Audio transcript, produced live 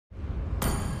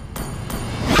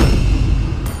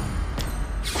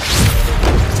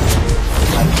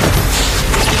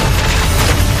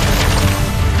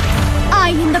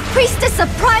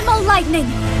lightning,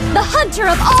 the hunter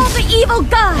of all the evil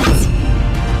gods!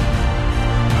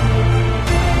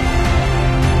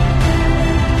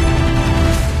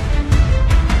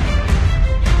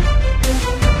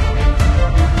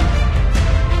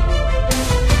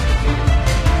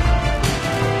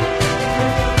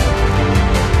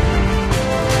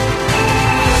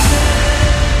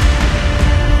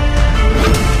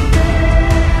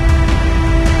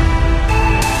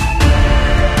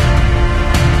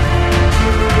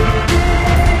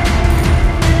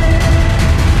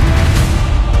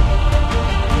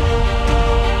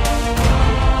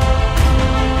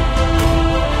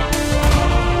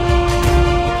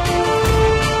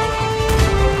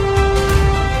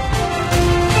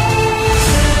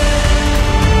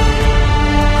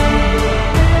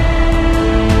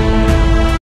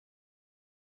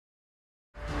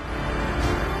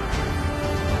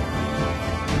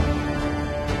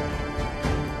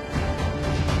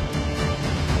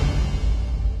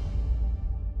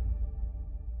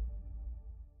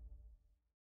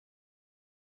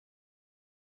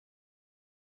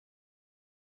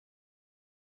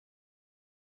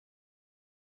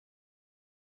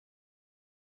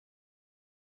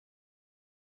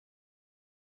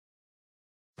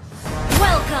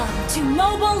 Welcome to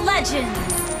Mobile Legends!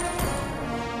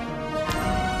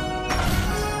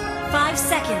 5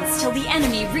 seconds till the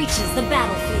enemy reaches the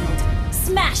battlefield.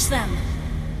 Smash them!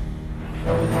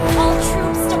 All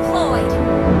troops deployed!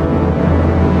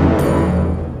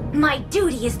 My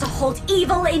duty is to hold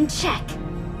evil in check!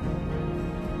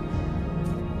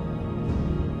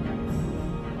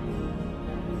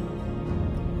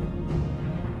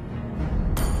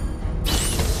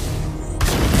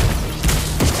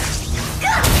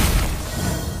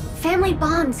 Family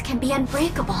bonds can be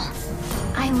unbreakable.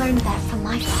 I learned that from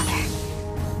my father.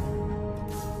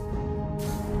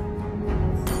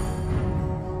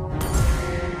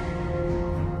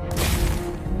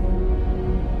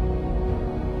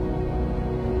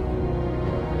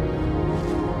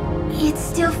 It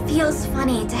still feels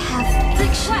funny to have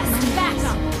request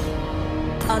backup.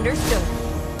 Understood.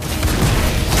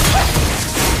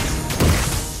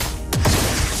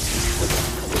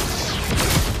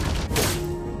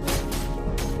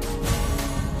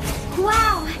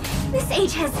 Wow, this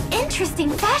age has interesting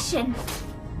fashion.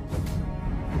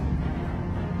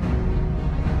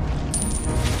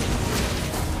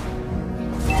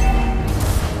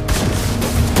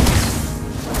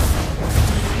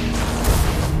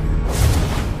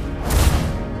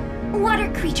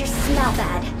 Water creatures smell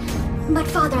bad, but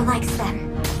father likes them.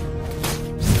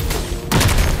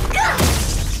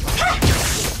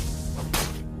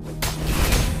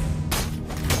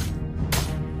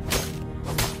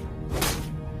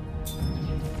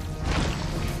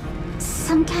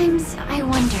 Sometimes I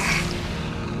wonder,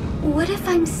 what if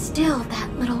I'm still that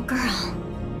little girl?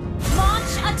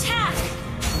 Launch attack!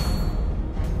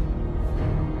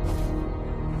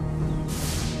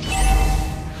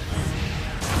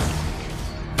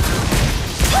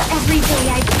 Every day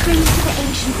I pray to the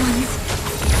Ancient Ones.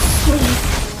 Please,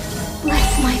 bless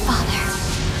my father.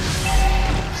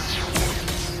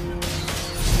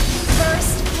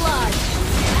 First blood.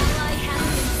 Ally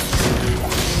has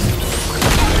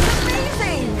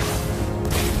amazing!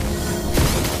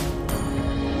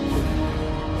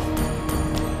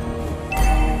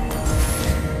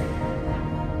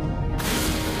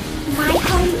 My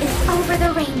home is over the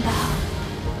rainbow.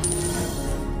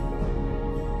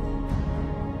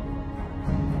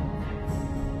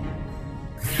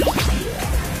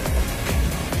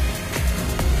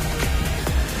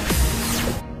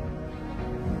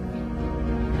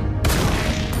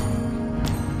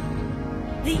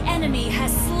 The enemy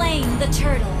has slain the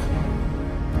turtle.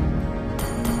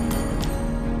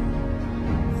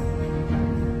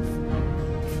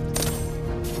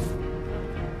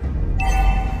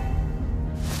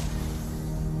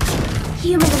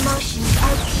 Human emotions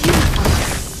are beautiful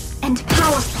and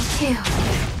powerful too.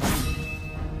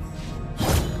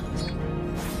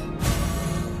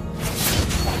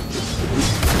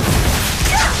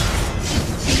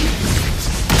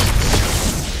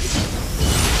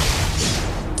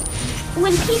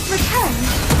 When peace returns,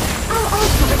 I'll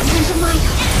also return to my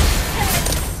home.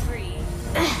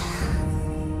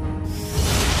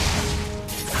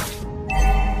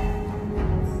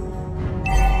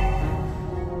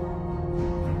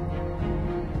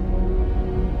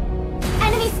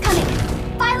 Enemies coming!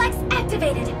 Phylax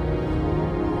activated!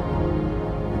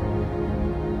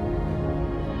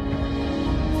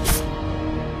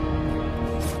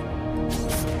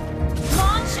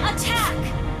 Launch attack!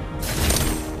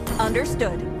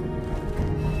 Understood.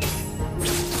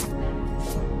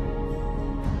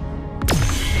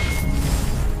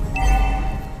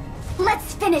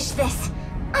 finish this!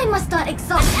 I must not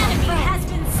exhaust An my enemy friend. has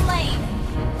been slain!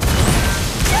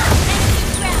 Enemy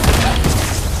ground!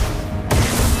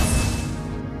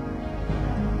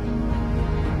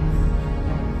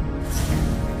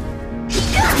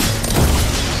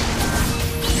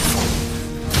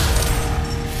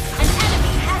 An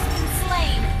enemy has been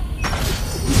slain!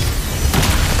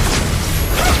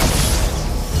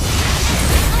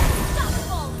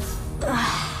 Unstoppable!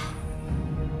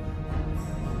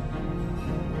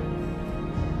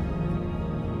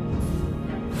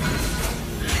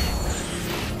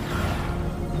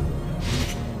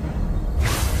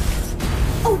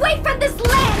 Away from this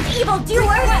land, evildoers!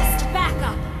 Request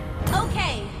backup!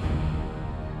 Okay.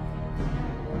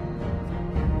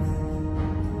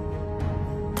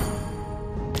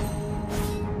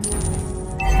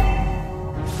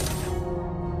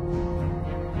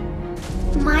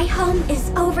 My home is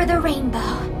over the rainbow. An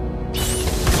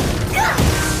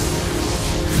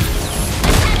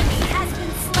enemy has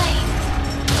been slain!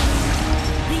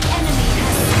 The enemy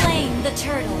has slain the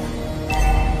turtle.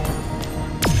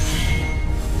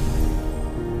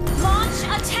 Launch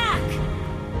attack!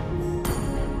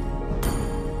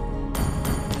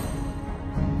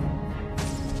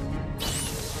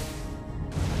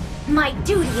 My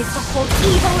duty is to hold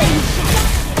evil in check.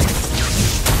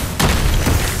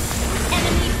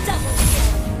 Enemy double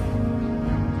kill!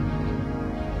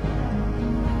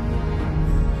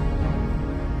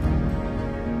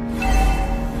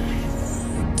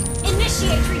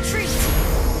 Initiate retreat!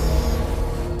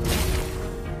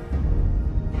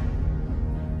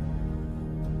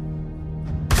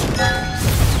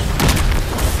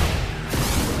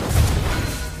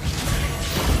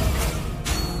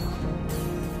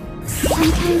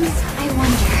 Sometimes I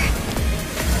wonder,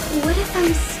 what if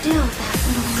I'm still that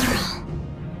little girl?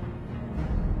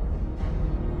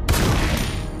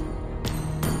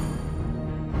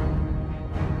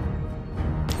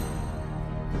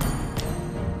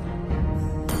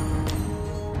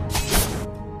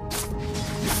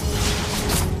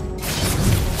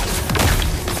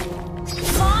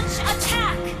 Launch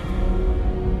attack!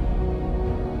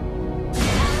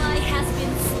 Ally has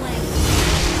been slain.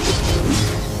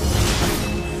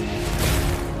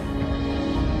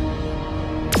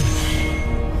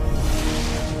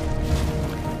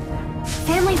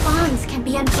 Family bonds can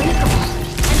be unbreakable.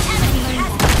 An enemy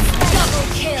has been double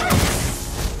kill.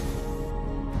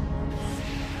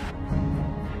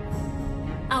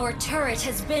 Our turret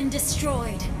has been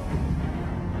destroyed.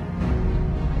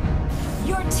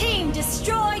 Your team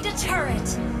destroyed a turret.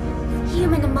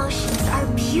 Human emotions are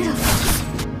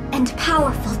beautiful and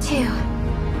powerful too.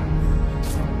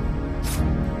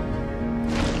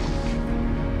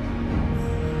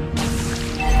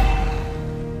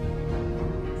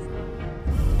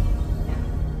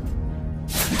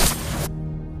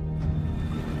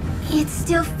 It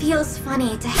still feels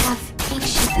funny to have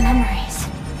ancient memories.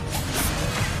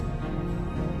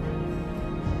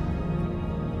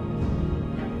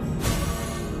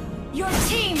 Your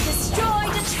team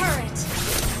destroyed a turret.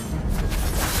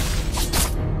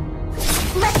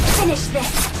 Let's finish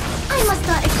this! I must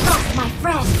not exhaust my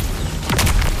friend!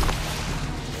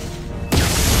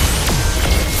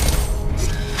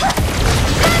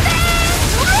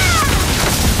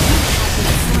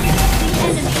 The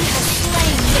enemy has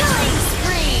slain killing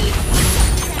spree.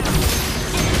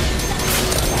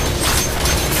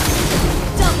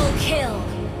 Double kill.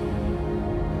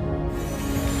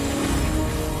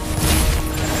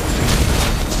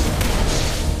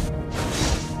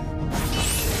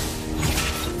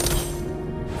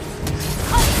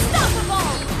 Unstoppable!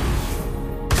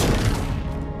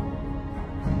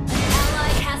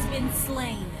 Ally has been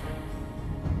slain.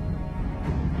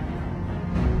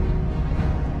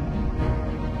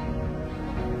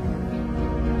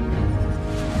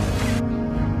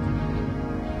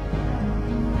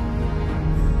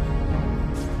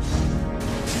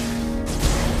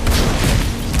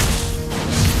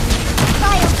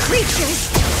 Vile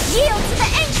creatures! Yield to the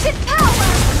ancient power!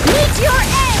 Meet your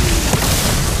end!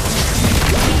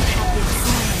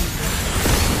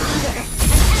 Father,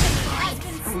 Has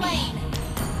been slain.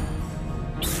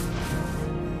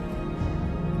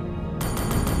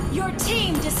 Your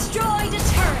team destroyed a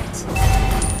turret.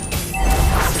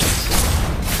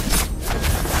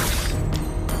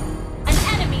 An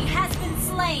enemy has been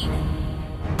slain.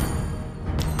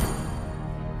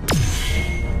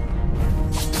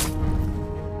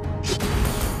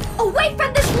 away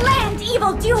from this land,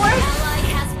 evildoers! Ally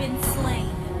has been slain.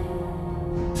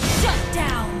 Shut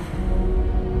down.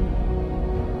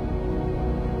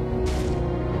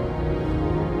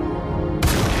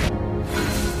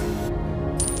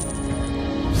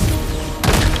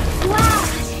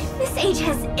 stage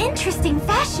has interesting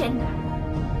fashion.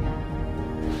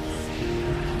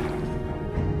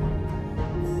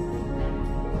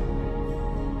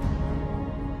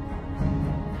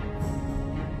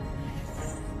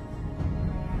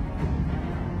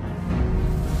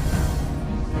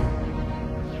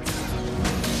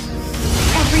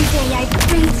 Every day I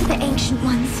pray to the Ancient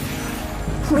Ones.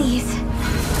 Please,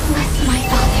 bless my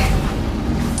father.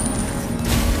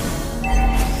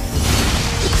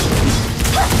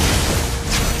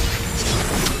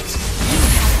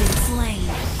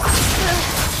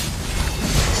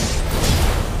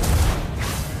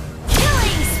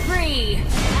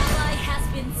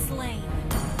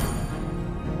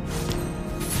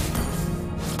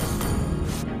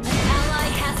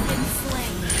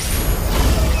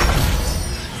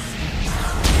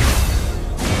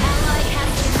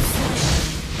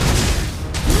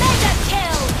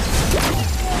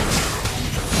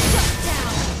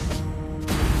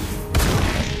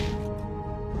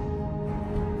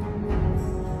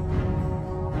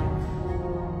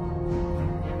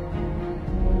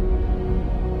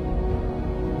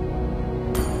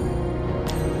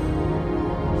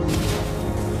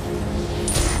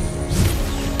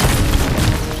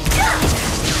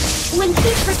 When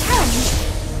peace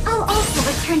returns, I'll also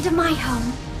return to my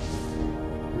home.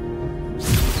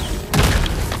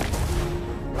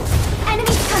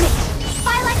 Enemies coming!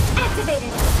 Phylax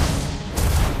activated!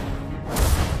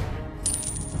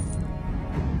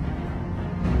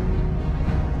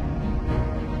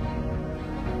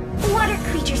 Water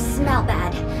creatures smell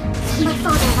bad. My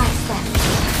father likes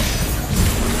them.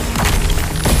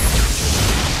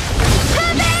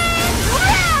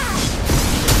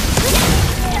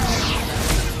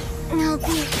 I'll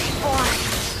be born.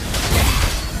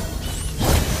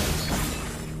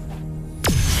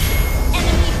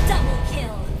 Enemy double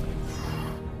kill.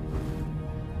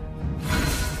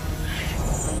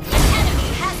 An enemy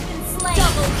has been slain.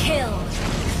 Double kill.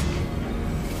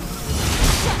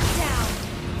 Shut down.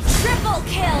 Triple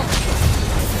kill.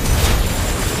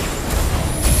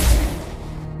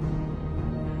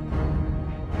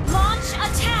 Launch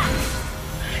attack.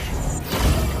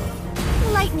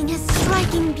 Lightning has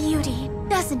striking beauty,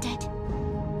 doesn't it?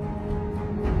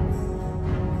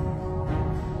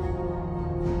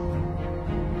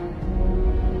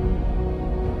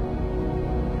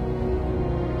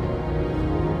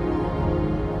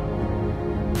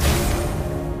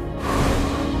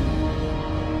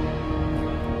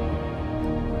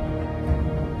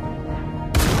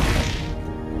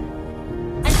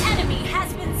 An enemy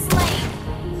has been slain.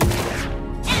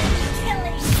 Enemy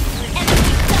killing.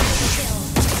 Enemy double kill.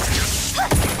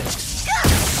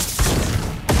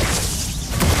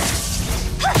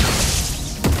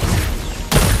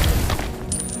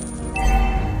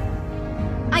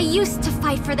 I used to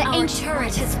fight for the Our ancient turret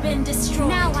ones. has been destroyed.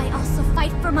 Now I also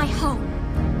fight for my home.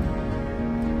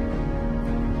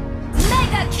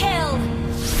 Mega kill.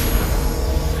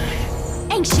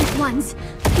 Ancient Ones,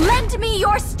 lend me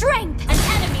your strength! An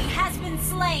enemy has been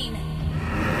slain.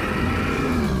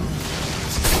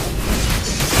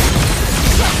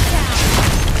 Shut down.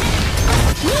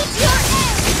 Meet your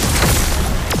end!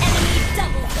 Enemy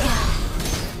double kill.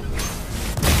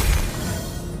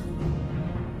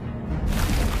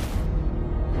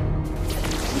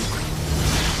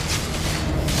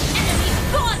 Enemy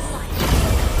godlike.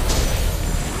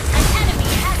 An enemy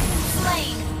has been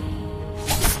slain.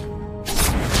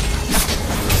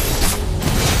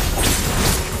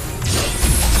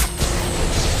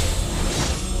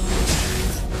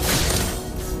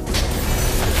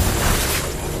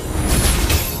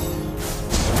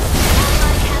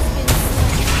 Ally has been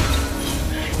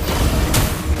slain.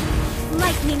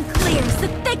 Lightning clears the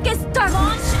thickest darkness!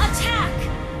 Launch attack!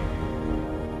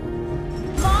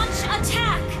 Launch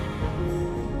attack!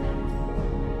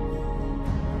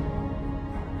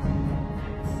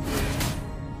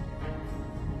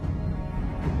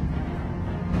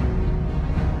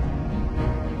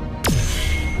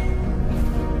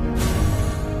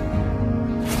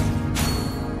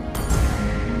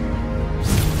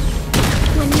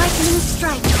 When lightning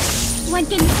strikes, one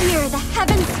can hear the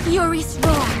heaven's furious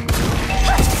roar.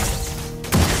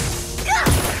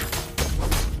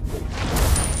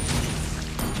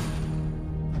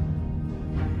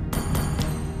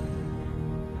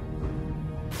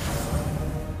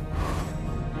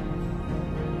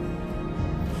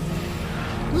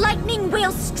 Lightning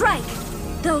will strike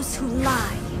those who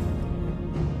lie.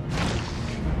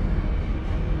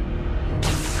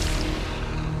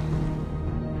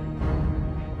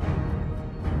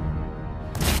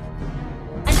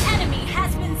 An enemy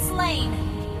has been slain.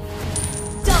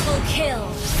 Double kill.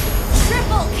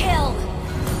 Triple kill.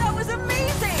 That was amazing!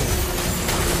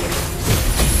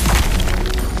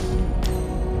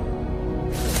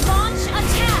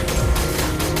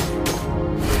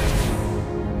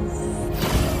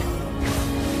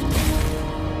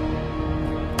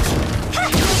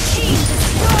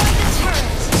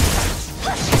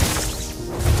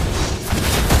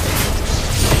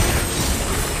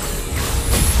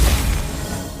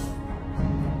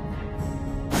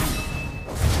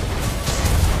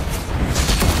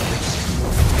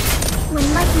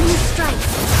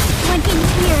 strikes, making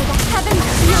clear the heavens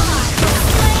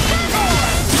beyond.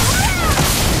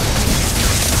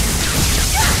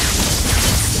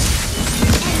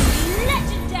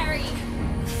 Legendary!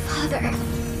 Father,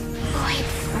 wait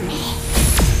for me.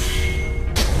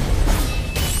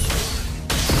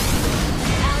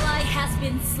 Ally has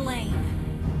been slain.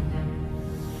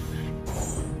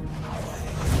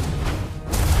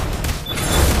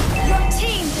 Your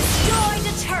team destroyed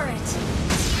a turret.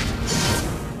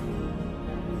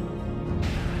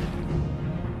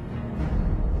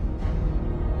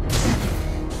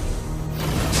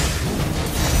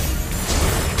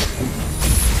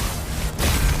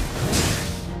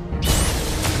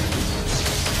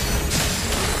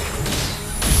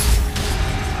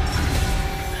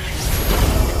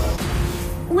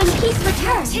 When peace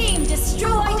returns, Team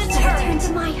destroyed I'll a also return turret.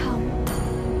 to my home.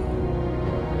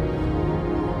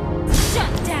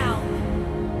 Shut down.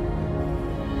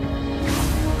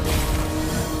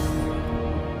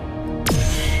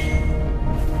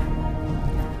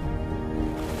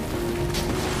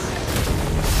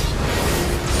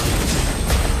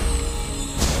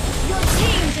 Your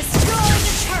team destroyed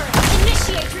a turret.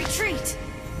 Initiate retreat.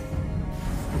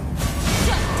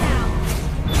 Shut down.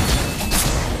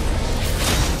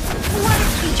 Water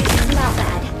creatures smell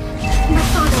bad. My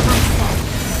father once said.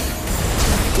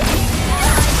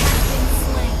 Ally has been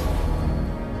slain.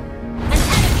 An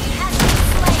enemy has been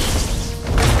slain.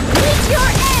 Meet your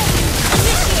end.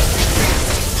 Initiate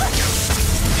retreat.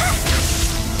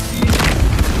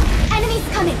 Enemies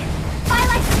coming!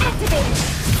 Firelights activated!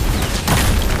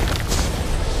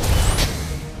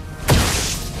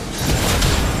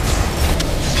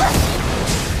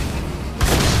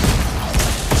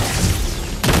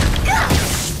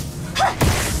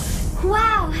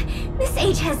 Wow! This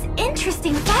age has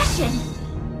interesting fashion!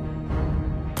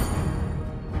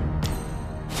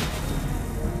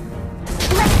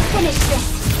 Let's finish this!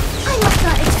 I must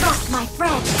not exhaust my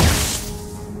friend!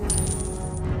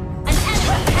 An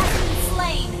enemy has been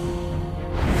slain.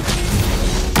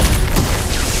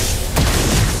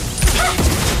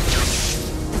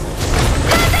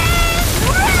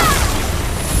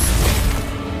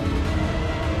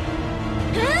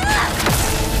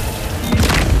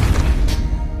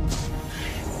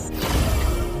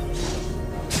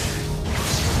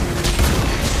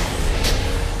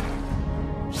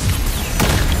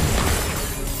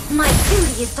 My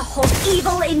duty is to hold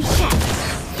evil in check!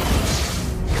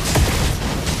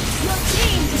 Your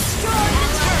team destroyed a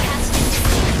turret.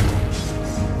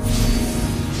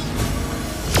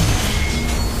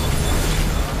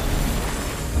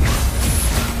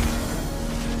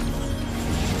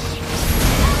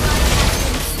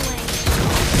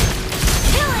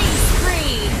 Killing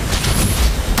spree.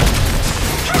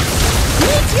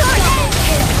 Meet your end.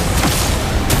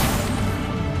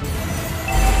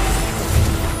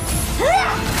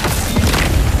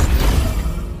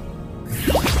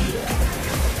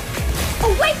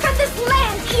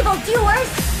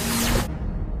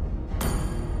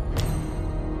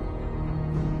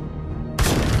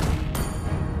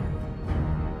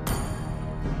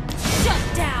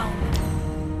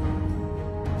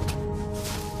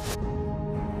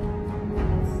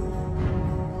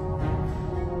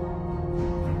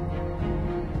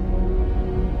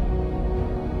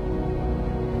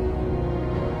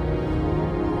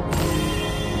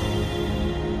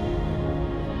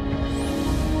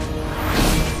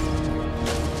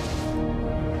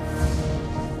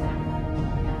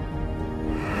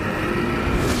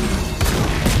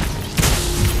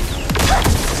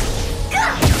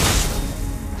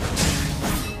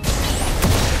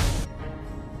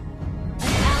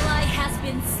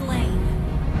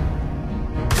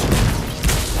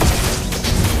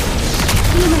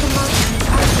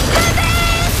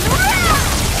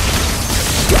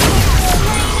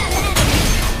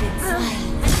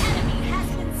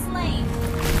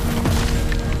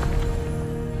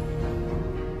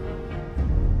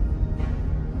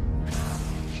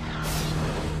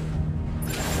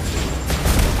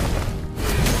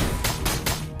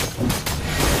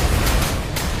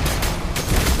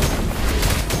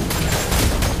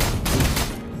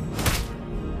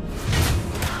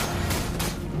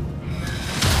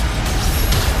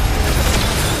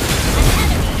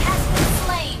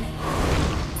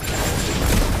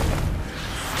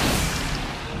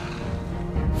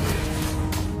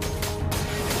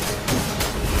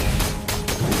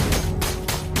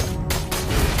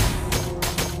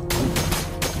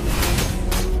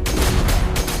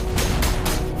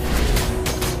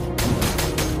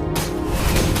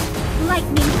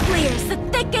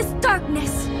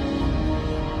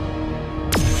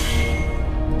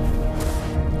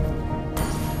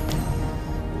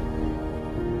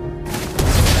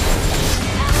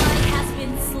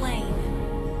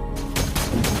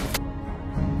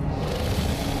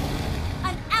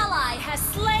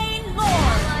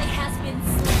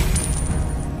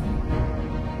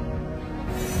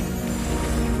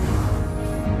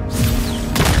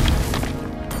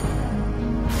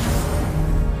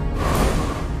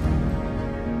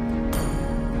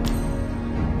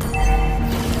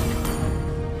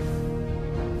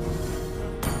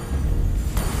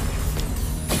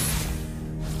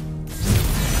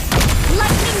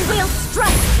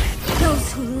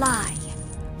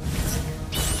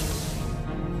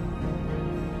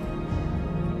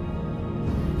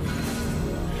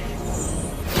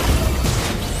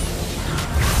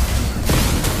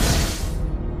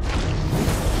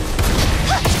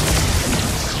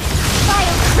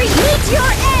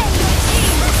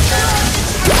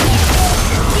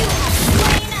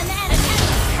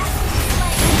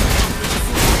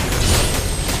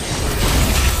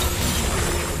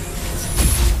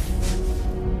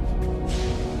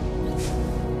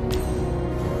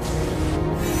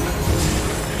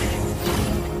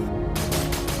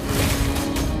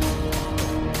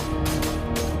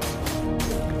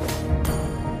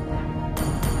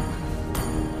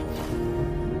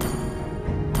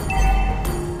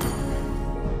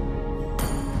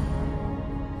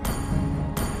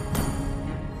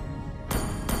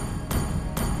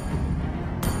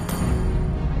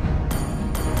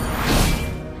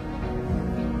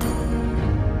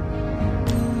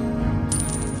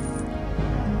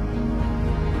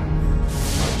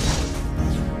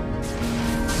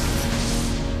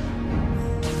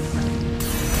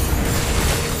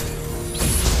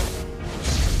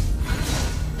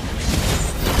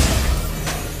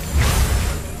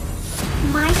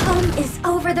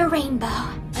 for the rainbow.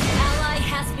 An ally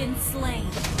has been slain.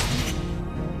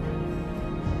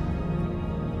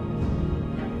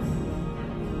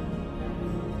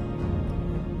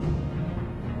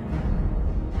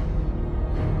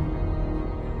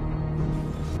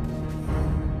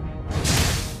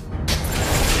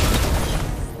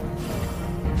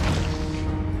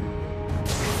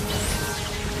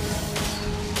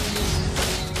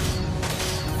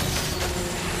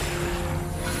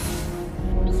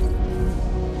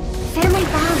 Family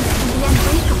bonds can be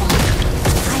unbreakable.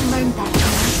 I learned that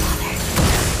from my father.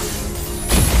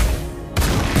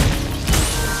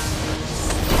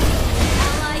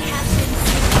 Ally has been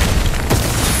slain.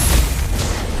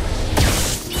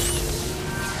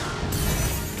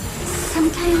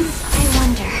 Sometimes I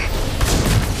wonder,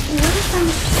 what if I'm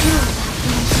still that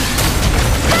little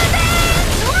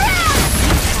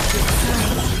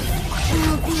girl?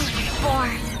 I'll be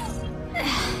reborn.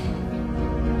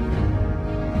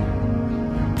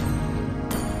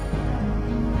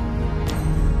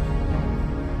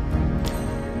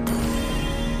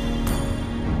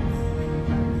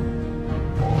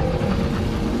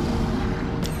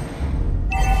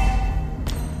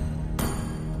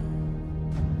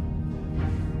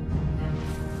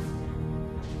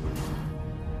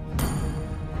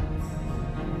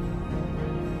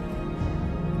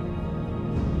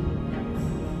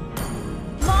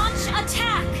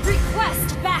 Attack! Request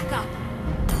backup!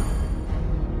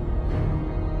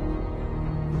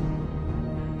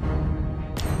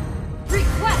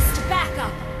 Request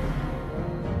backup!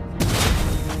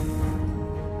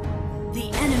 The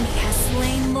enemy has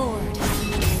slain Lord.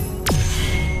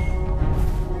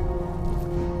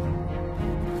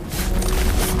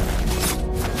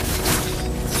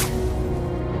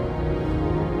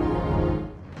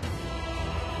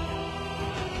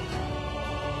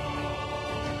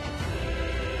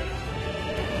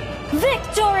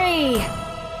 Victory!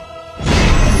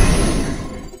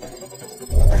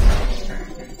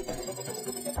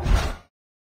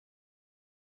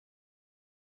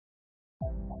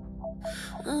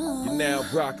 You're now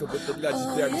rocking with the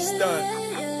legendary stunt.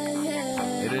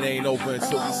 And it ain't over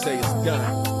until we say it's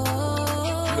done.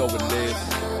 You know what it is.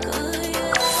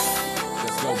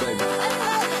 Let's go, baby.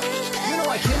 You know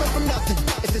I came up from nothing.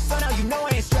 It's the sun out, you know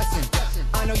I ain't stressing.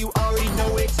 I know you already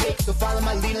know what it takes, so follow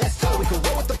my lead, let's go. We can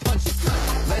roll with the punches.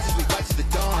 Legends, we fight to the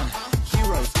dawn.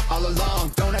 Heroes all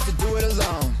along, don't have to